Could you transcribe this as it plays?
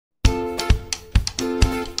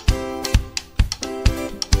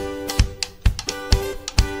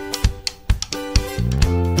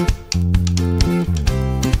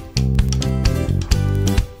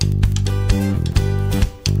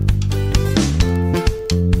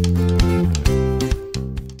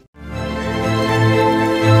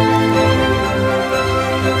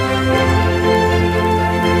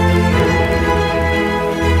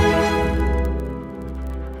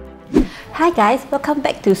guys, welcome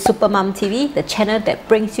back to Supermom TV, the channel that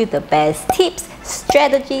brings you the best tips,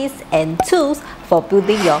 strategies and tools for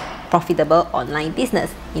building your profitable online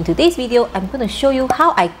business. In today's video, I'm going to show you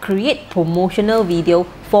how I create promotional video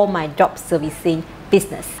for my drop servicing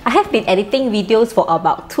business. I have been editing videos for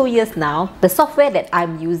about 2 years now. The software that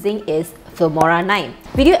I'm using is Filmora 9.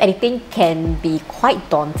 Video editing can be quite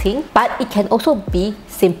daunting, but it can also be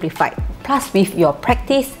simplified. Plus, with your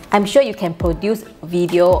practice, I'm sure you can produce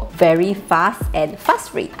video very fast and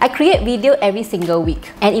fuss-free. I create video every single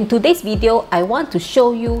week, and in today's video, I want to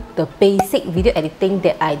show you the basic video editing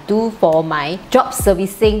that I do for my drop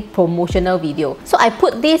servicing promotional video. So I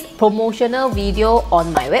put this promotional video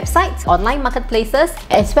on my website, online marketplaces,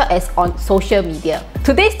 as well as on social media.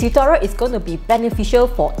 Today's tutorial is going to be beneficial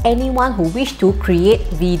for anyone who wish to create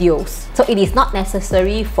videos. So it is not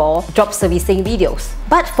necessary for drop servicing videos.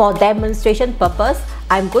 But for demonstration purpose,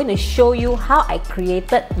 I'm going to show you how I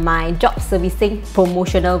created my drop servicing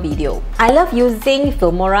promotional video. I love using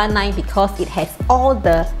Filmora 9 because it has all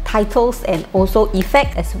the titles and also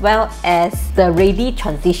effects as well as the ready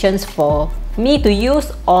transitions for me to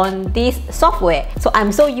use on this software. So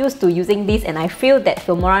I'm so used to using this, and I feel that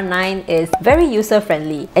Filmora 9 is very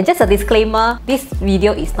user-friendly. And just a disclaimer, this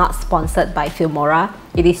video is not sponsored by Filmora.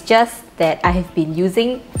 It is just that I have been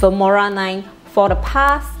using Filmora 9 for the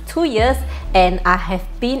past 2 years and I have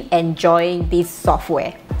been enjoying this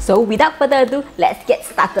software. So without further ado, let's get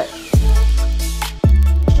started.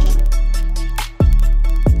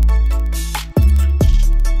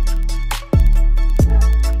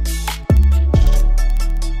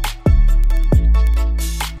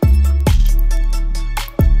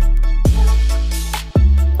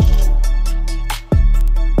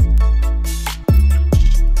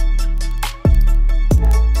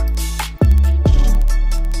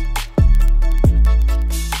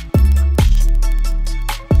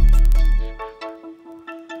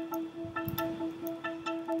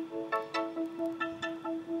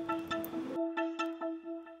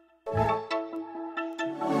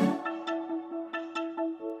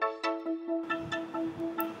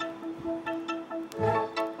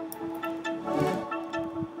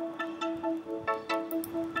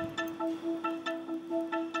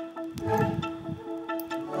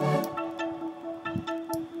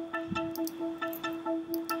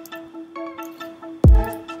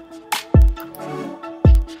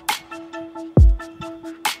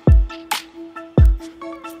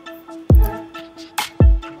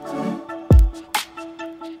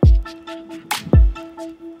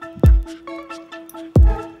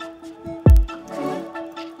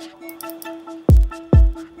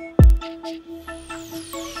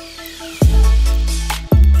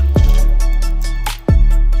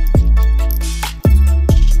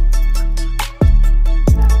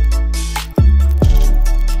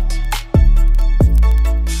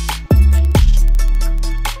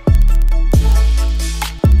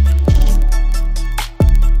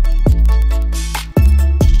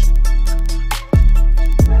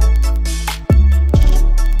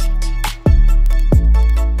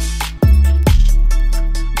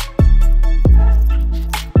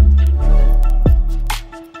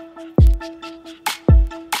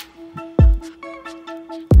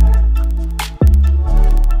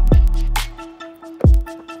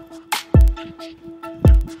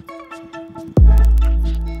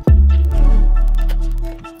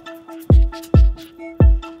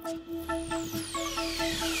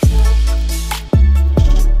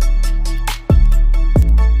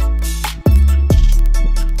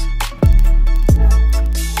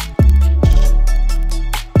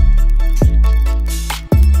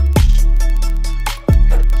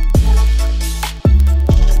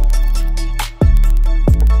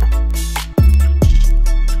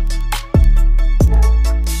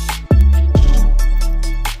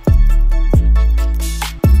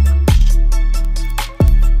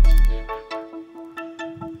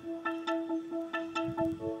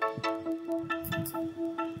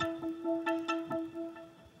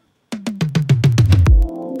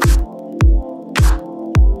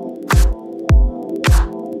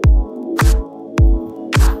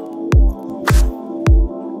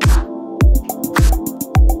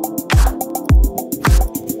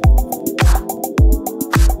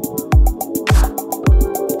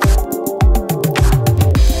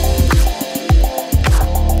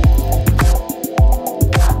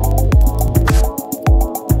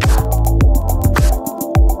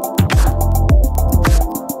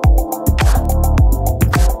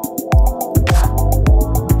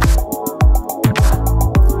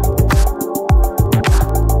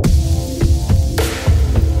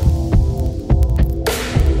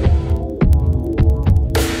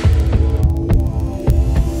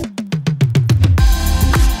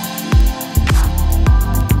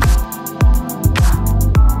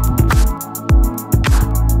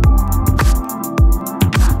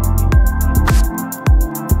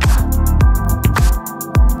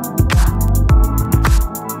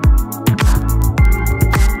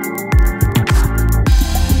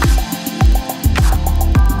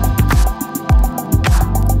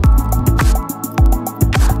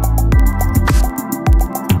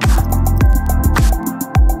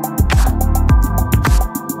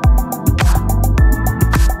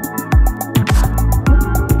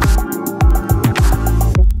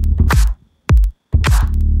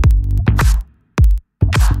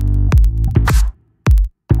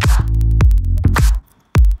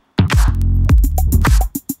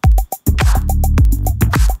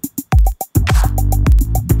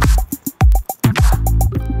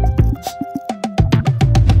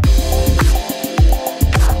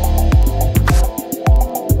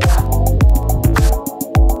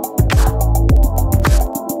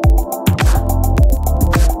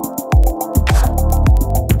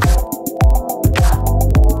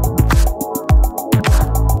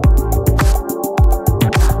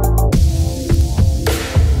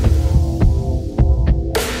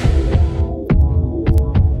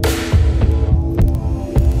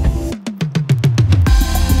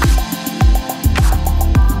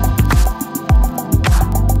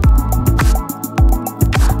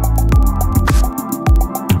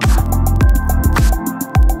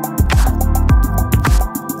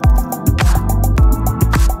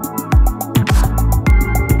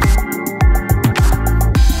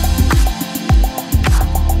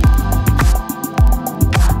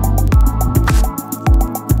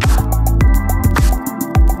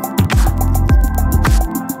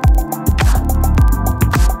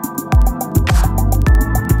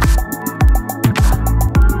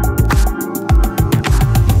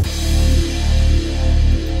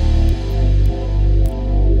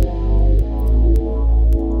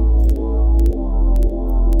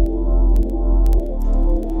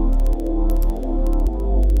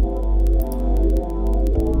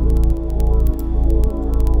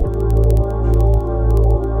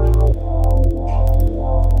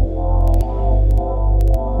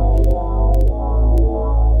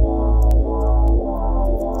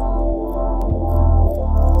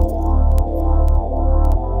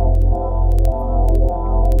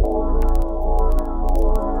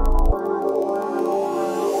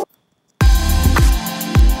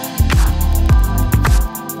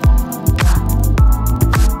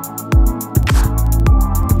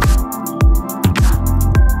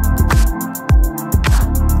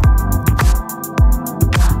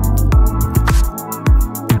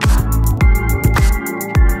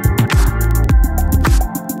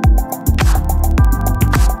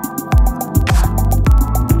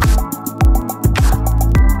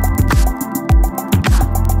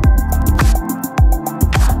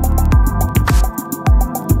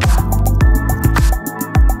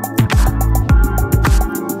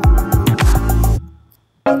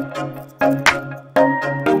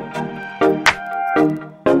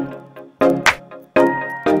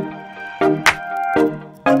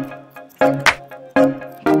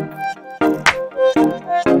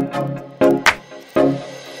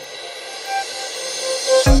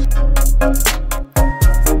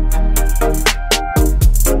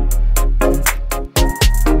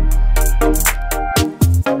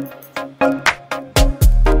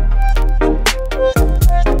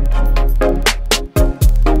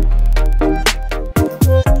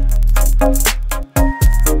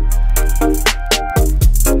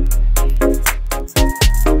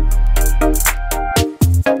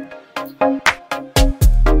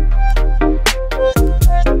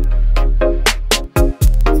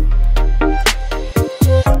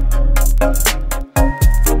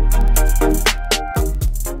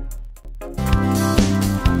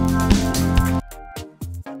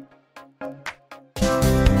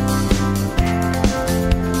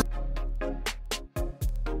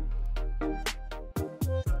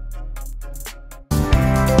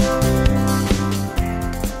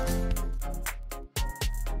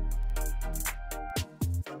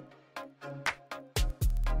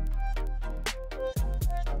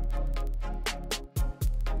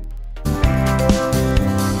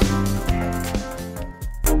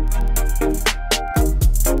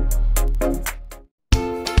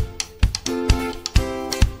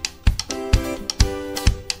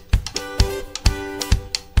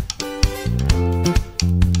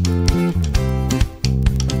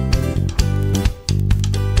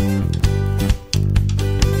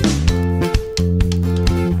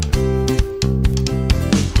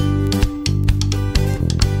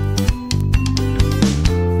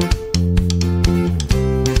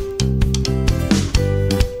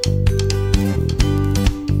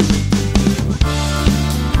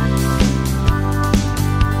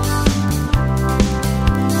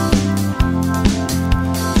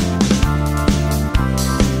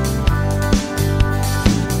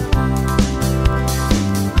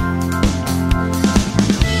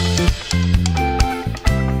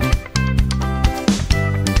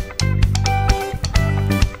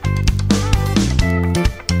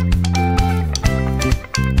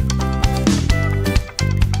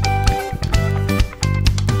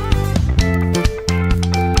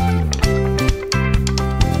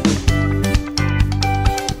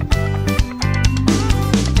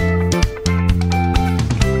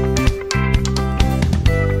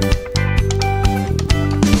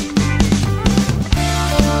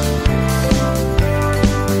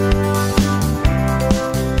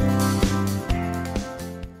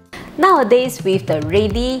 Nowadays, with the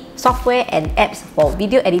ready software and apps for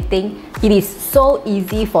video editing, it is so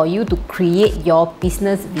easy for you to create your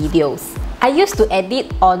business videos. I used to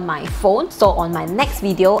edit on my phone, so on my next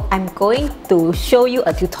video, I'm going to show you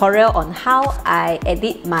a tutorial on how I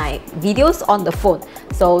edit my videos on the phone.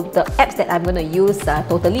 So the apps that I'm going to use are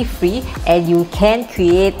totally free, and you can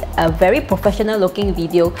create a very professional looking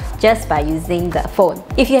video just by using the phone.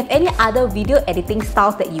 If you have any other video editing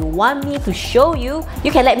styles that you want me to show you, you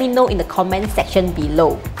can let me know in the comment section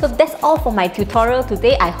below. So that's all for my tutorial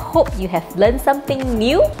today. I hope you have learned something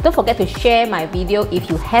new. Don't forget to share my video if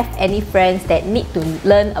you have any friends that need to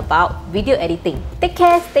learn about video editing. Take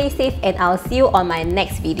care, stay safe, and I'll see you on my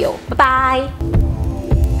next video. Bye bye!